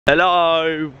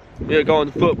Hello, we're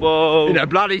going to football. In a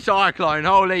bloody cyclone,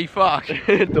 holy fuck.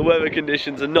 The weather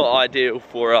conditions are not ideal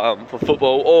for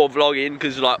football or vlogging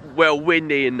because like well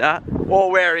windy and that.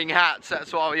 Or wearing hats,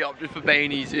 that's why we opted for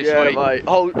beanies this week. Mate,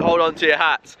 hold on to your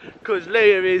hats because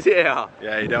Liam is here.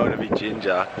 Yeah, you don't want to be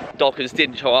ginger. Dockers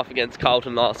didn't show up against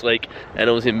Carlton last week and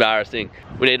it was embarrassing.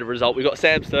 We need a result. We've got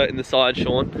Sam Sturt in the side,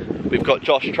 Sean. We've got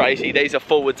Josh Tracy. These are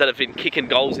forwards that have been kicking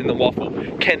goals in the waffle.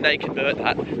 Can they convert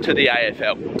that to the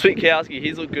AFL? Switkowski,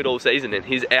 he's looked good all season and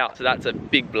he's out, so that's a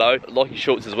big blow. Lockie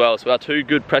Schultz as well. So our two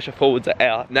good pressure forwards are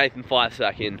out. Nathan Fyfe's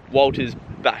back in. Walter's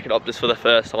back at Optus for the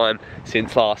first time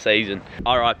since last season.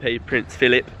 RIP Prince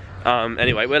Philip.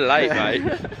 Anyway, we're late, mate.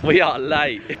 We are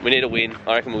late. We need a win.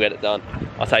 I reckon we'll get it done.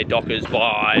 I say Dockers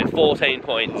by 14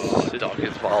 points.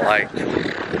 Dockers by like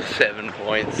 7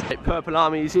 points. Purple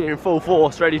Army is here in full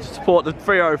force, ready to support the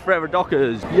Freo Forever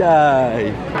Dockers.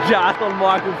 Yay! Jack on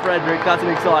Michael Frederick. That's an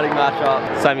exciting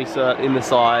matchup. Sammy Sturt in the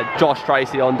side. Josh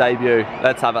Tracy on debut.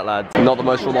 Let's have it, lads. Not the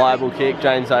most reliable kick,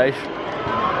 James H.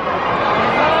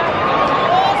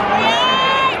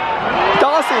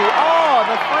 Darcy! Oh,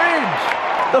 the fridge!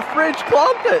 The fridge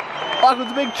clumped it like it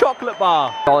was a big chocolate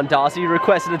bar. Don Darcy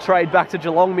requested a trade back to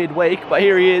Geelong midweek, but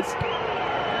here he is.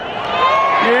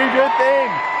 You good thing.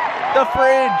 The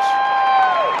fridge.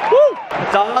 Woo!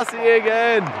 Darcy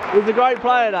again. He's a great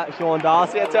player, that Sean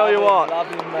Darcy. I tell you what. Love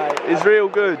him, mate. He's real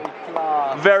good.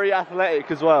 Very athletic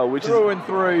as well, which Through and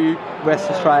through West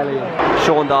Australia.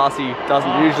 Sean Darcy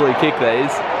doesn't usually kick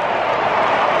these.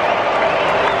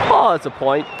 Oh, it's a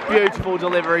point. Beautiful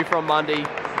delivery from Mundy.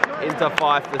 Into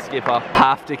Fyfe, the skipper.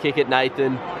 Have to kick it,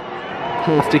 Nathan.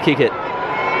 Has to kick it.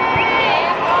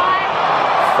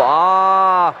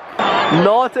 Fuck.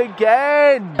 Not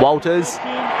again. Walters.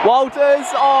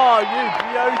 Walters. Oh, you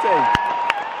beauty.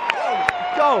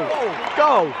 Go.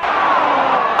 Go.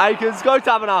 Akers, go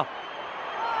Taverner.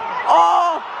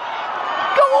 Oh.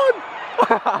 Come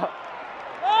on.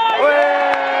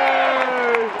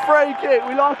 Free kick.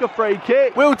 We like a free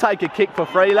kick. We'll take a kick for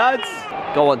free, lads.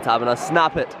 Go on, Taverner.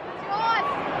 Snap it.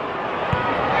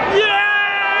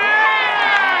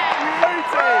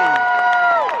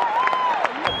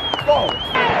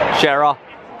 Shearer.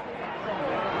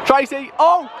 Tracy.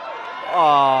 Oh!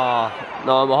 Oh,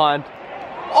 no, I'm behind.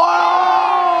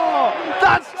 Oh!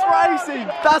 That's Tracy!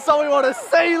 That's what we want to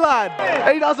see, lad!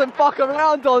 He doesn't fuck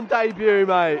around on debut,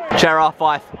 mate. Shearer,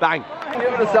 Fyfe, bang.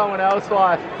 Give it to someone else,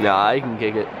 Fyfe. Nah, he can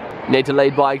kick it. Need to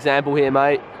lead by example here,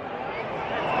 mate.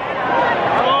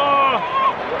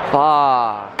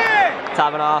 Ah.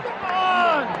 Taverner.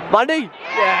 Mundy.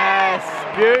 Yes,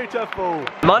 beautiful.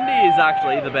 Mundy is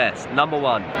actually the best,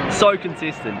 #1. So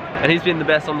consistent, and he's been the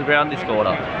best on the ground this quarter.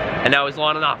 And now he's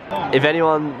lining up. If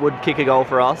anyone would kick a goal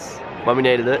for us when we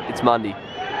needed it, it's Mundy.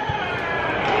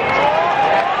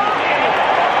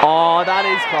 Oh, that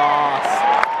is class.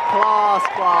 Class,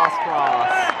 class,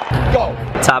 class. Go.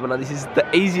 Taverner, this is the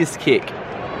easiest kick.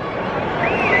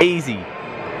 Easy.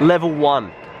 Level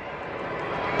 1.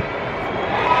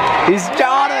 He's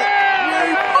done it!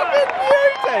 You fucking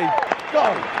beauty! Go.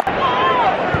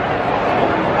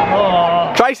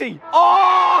 Oh. Tracy!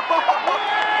 Oh!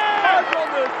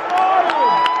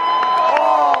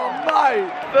 Oh, mate!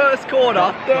 First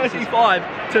quarter,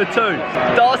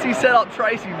 35-2. Darcy set up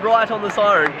Tracy right on the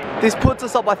siren. This puts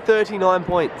us up by 39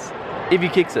 points if he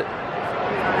kicks it.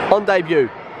 On debut.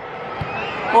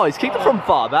 Oh, he's kicked it from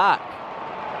far back.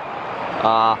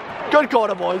 Good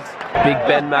corner, boys. Big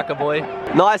Ben McAvoy.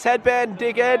 Nice headband,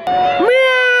 dickhead.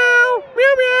 Meow!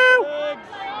 Meow, meow!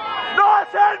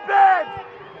 Nice headband!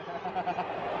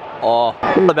 Oh,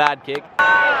 a bad kick.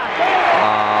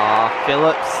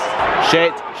 Phillips.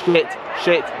 Shit.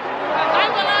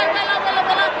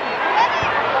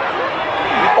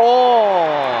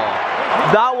 Oh,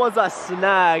 that was a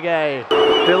snag, eh?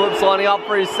 Phillips lining up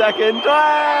for his second.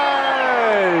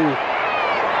 Hey!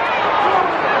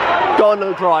 Go on,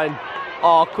 little Ryan.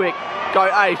 Oh, quick. Go,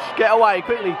 Ace. Get away,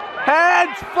 quickly.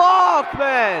 Hands! Fuck,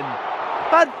 man!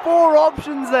 Had 4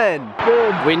 options then.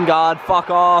 Wingard, fuck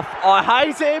off. I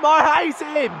hate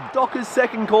him! Dockers'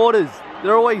 second quarters.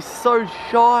 They're always so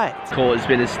shy. Quarter's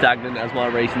been as stagnant as my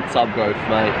recent sub-growth,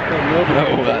 mate.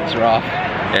 Oh, that's rough.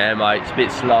 Yeah, mate, it's a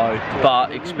bit slow,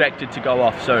 but expected to go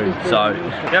off soon. So, we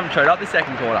haven't showed up this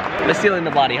second quarter. We're still in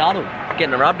the bloody huddle,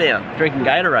 getting a rub down, drinking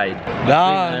Gatorade.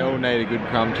 I think they all need a good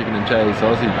crumb chicken and cheese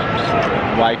sausage.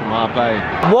 Just wake them up,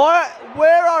 eh? What?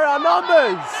 Where are our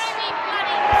numbers?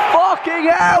 Fucking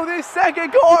hell, this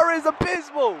second quarter is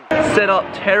abysmal. Set up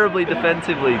terribly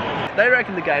defensively. They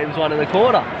reckon the game's won in the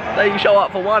quarter. They show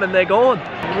up for 1 and they're gone.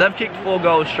 They've kicked 4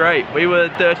 goals straight. We were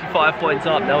 35 points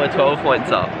up, now we're 12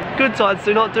 points up. good sides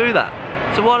do not do that.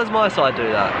 So why does my side do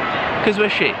that? Because we're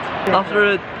shit.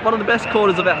 After one of the best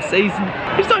quarters of our season,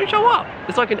 we just don't show up.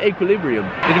 It's like an equilibrium.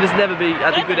 We can just never be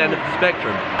at the good end of the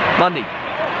spectrum. Monday.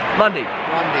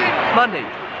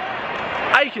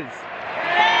 Akers.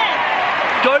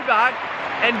 Go back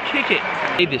and kick it.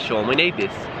 We need this, Sean. We need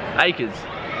this. Akers.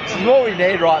 This is what we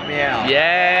need right now.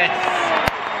 Yes.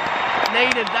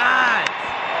 Needed that.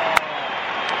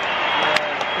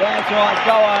 That's right.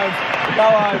 Go home. Go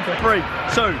home. 3,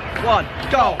 2, 1,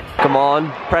 go. Come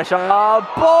on. Pressure.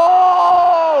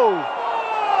 Ball!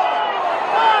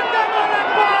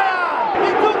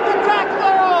 He took the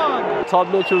tackler on! Todd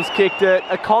Mitchell's kicked it.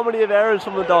 A comedy of errors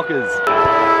from the Dockers.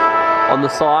 On the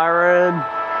siren.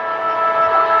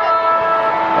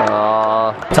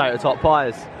 Potato top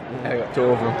pies. Yeah, I got 2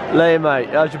 of them. Liam, mate,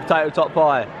 how's your potato top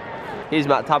pie? Here's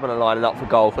Matt Taberner lining up for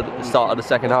goal for the start of the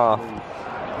second half.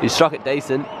 He struck it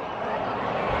decent.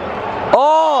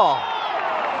 Oh!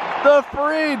 The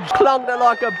fridge clunked it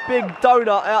like a big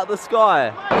donut out of the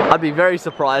sky. I'd be very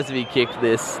surprised if he kicked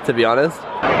this, to be honest.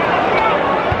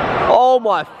 Oh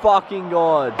my fucking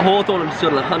god. Hawthorn have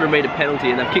stood a 100-metre penalty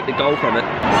and they've kicked a goal from it.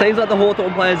 Seems like the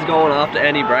Hawthorn players are going after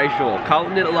Andy Brayshaw.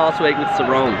 Carlton did it last week with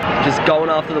Sarong. Just going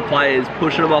after the players,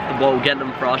 pushing them off the ball, getting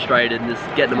them frustrated and just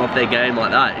getting them off their game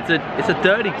like that. It's a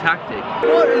dirty tactic.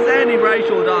 What has Andy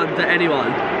Brayshaw done to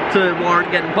anyone to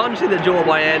warrant getting punched in the jaw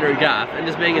by Andrew Gaff and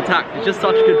just being attacked? He's just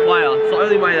such a good player. It's the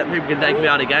only way that people can take him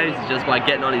out of games is just by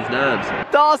getting on his nerves.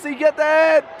 Darcy, get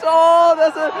there! Oh,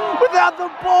 there's a... without the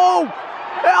ball!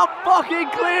 How fucking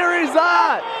clear is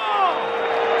that?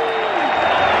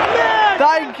 Yes.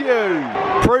 Thank you.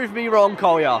 Prove me wrong,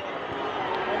 Collier.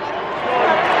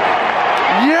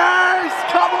 Yes,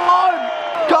 come on,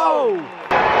 go.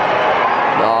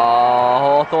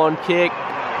 Oh, Hawthorn kick.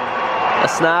 A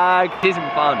snag. This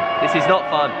isn't fun. This is not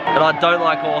fun. And I don't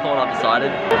like Hawthorn, I've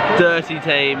decided. Dirty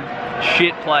team,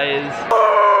 shit players.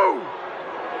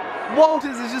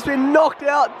 Walters has just been knocked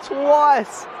out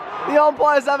twice. The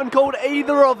umpires haven't called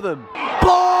either of them.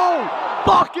 Ball!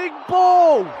 Fucking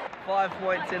ball! 5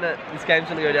 points in it. This game's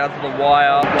gonna go down to the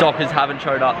wire. Dockers haven't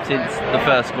showed up since the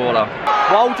first quarter.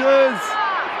 Walters!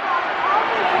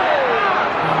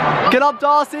 Get up,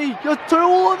 Darcy! You're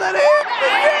taller than him!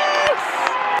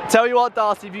 Yes! Tell you what,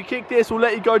 Darcy, if you kick this, we'll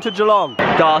let you go to Geelong.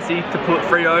 Darcy to put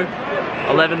Freo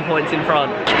 11 points in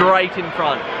front. Straight in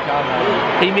front.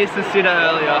 He missed the sitter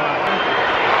earlier.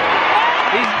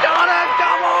 He's done it!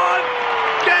 Come on!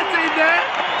 Gets in there!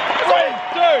 3,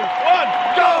 2, 1,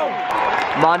 go!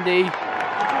 Mundy,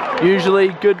 usually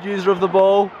good user of the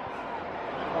ball.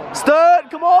 Sturt,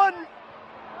 come on!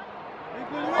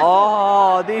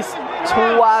 Oh, this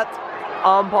twat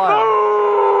umpire.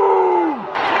 Boom!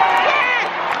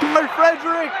 Go,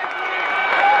 Frederick!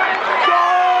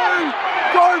 Go!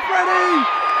 Go, Freddie!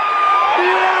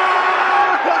 Yeah!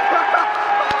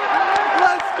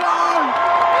 Let's go!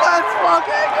 Let's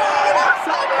fucking go! Let's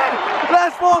have it!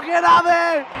 Let's fucking have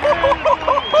it!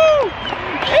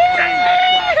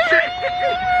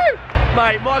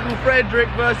 Mate, Michael Frederick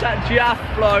versus that Giaff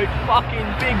bloke. Fucking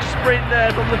big sprint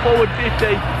there from the forward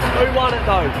 50. Who won it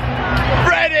though?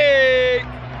 Frederick!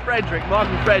 Frederick,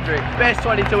 Michael Frederick. Best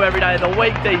 22 every day of the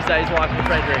week these days, Michael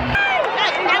Frederick.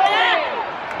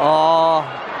 Oh.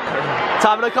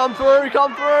 Taverner, come through,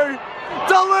 come through.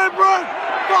 Deliberate!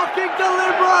 Fucking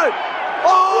deliberate!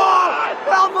 Oh!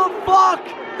 How the fuck?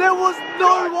 There was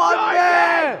no one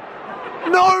there!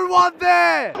 No one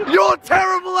there! You're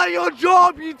terrible at your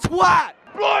job, you twat!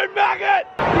 Blow maggot!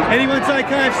 Anyone say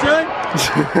KFC?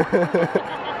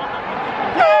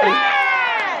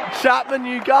 Chapman,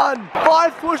 you gun!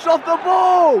 5 push off the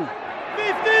ball!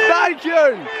 50! Thank you!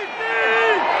 50!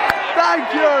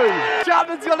 Thank you!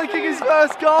 Chapman's gonna kick his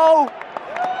first goal!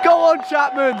 Go on,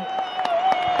 Chapman!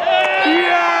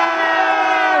 Yes!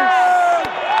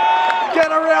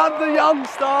 Get around the young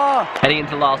star! Heading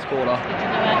into last quarter,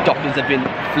 Dockers have been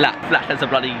flat as a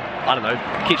bloody, I don't know,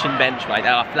 kitchen bench, mate. They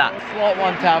are flat. Slot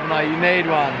one, Taverner, you need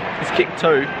one. It's kicked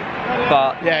 2,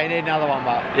 but... Yeah, you need another one,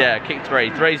 but... Yeah, kicked 3.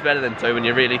 3's better than 2 when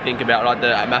you really think about like the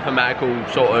mathematical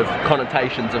sort of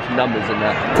connotations of numbers in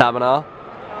that. Taverner.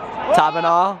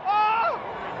 Taverner.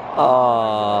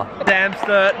 Oh. Sam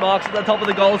Sturt marks at the top of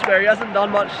the goal square. He hasn't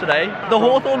done much today. The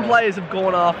Hawthorn players have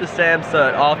gone after Sam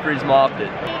Sturt after he's marked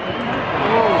it.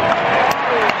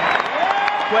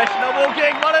 Questionable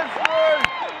kick, but it's through.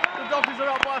 The Dockers are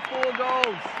up by 4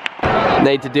 goals.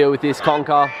 Need to deal with this,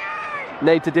 Conker.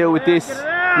 Need to deal with this,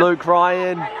 Luke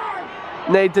Ryan.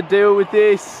 Need to deal with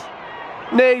this.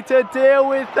 Need to deal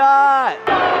with that.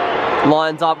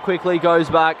 Lines up quickly, goes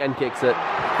back and kicks it.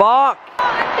 Fuck.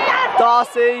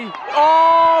 Darcy.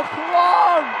 Oh, come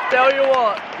on. Tell you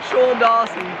what, Sean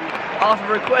Darcy,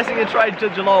 after requesting a trade to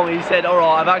Geelong, he said,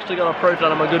 alright, I've actually got to prove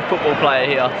that I'm a good football player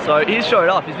here. So he's showed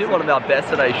up. He's been one of our best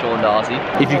today, Sean Darcy.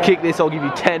 If you kick this, I'll give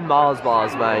you 10 Mars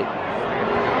bars, mate.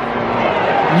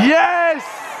 Yes!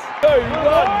 2, 1,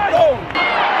 go!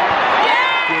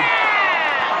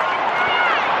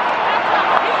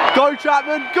 Go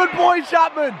Chapman, good boy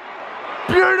Chapman.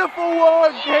 Beautiful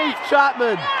work, Heath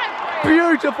Chapman.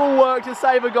 Beautiful work to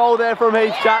save a goal there from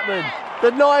Heath Chapman.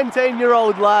 The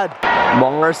 19-year-old lad.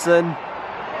 Morrison.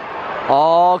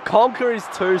 Oh, Conker is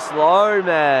too slow,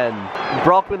 man.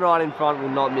 Brockman right in front will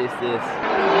not miss this.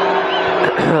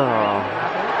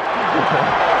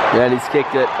 Yeah, and he's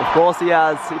kicked it. Of course he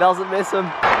has. He doesn't miss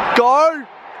him. Go!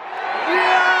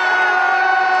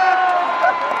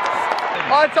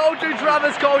 I told you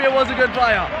Travis Collier was a good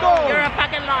player. Go! You're a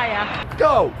fucking liar.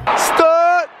 Go!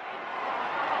 Start!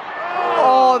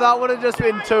 Oh, that would have just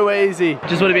been too easy.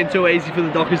 Just would have been too easy for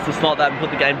the Dockers to slot that and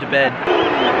put the game to bed.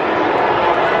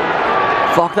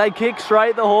 Fuck, they kick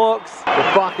straight, the Hawks. The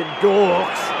fucking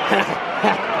dorks.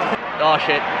 Oh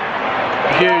shit.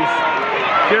 Hughes.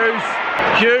 Hughes.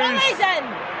 Hughes.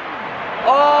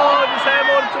 Oh, just ham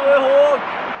on to a Hawk.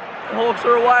 The Hawks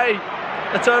are away.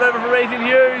 A turnover from Ethan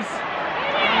Hughes.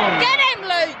 Get him,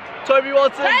 Luke! Toby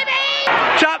Watson! Toby!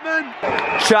 Chapman!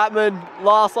 Chapman,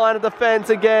 last line of defence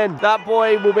again. That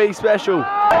boy will be special. Watch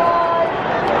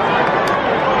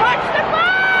the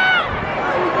ball!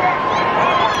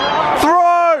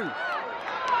 Throw!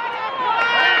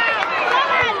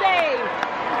 Come Andy!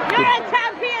 You're a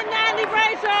champion, Andy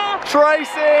Brayshaw!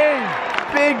 Tracy!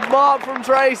 Big mark from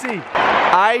Tracy.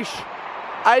 Aish.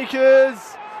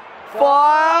 Akers.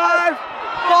 5!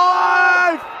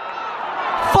 5!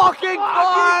 Fucking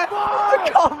 5!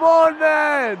 Come on,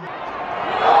 man!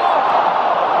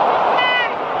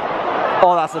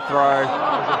 Oh, that's a throw.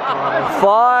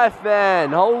 5,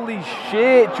 man. Holy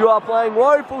shit, you are playing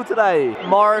woeful today.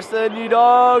 Morrison, you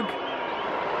dog.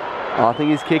 Oh, I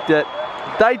think he's kicked it.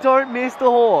 They don't miss the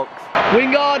Hawks.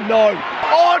 Wingard, no.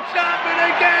 Oh, Chapman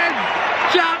again!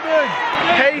 Chapman!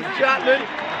 Heath Chapman.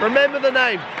 Remember the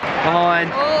name.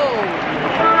 Behind. Oh.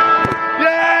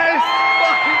 Yes!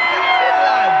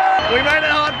 We made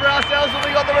it hard for ourselves and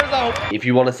we got the result. If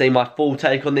you want to see my full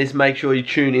take on this, make sure you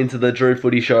tune into the Drew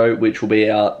Footy Show, which will be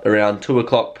out around 2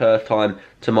 o'clock Perth time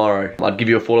tomorrow. I'd give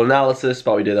you a full analysis,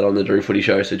 but we do that on the Drew Footy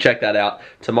Show, so check that out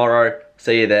tomorrow.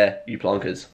 See you there, you plonkers.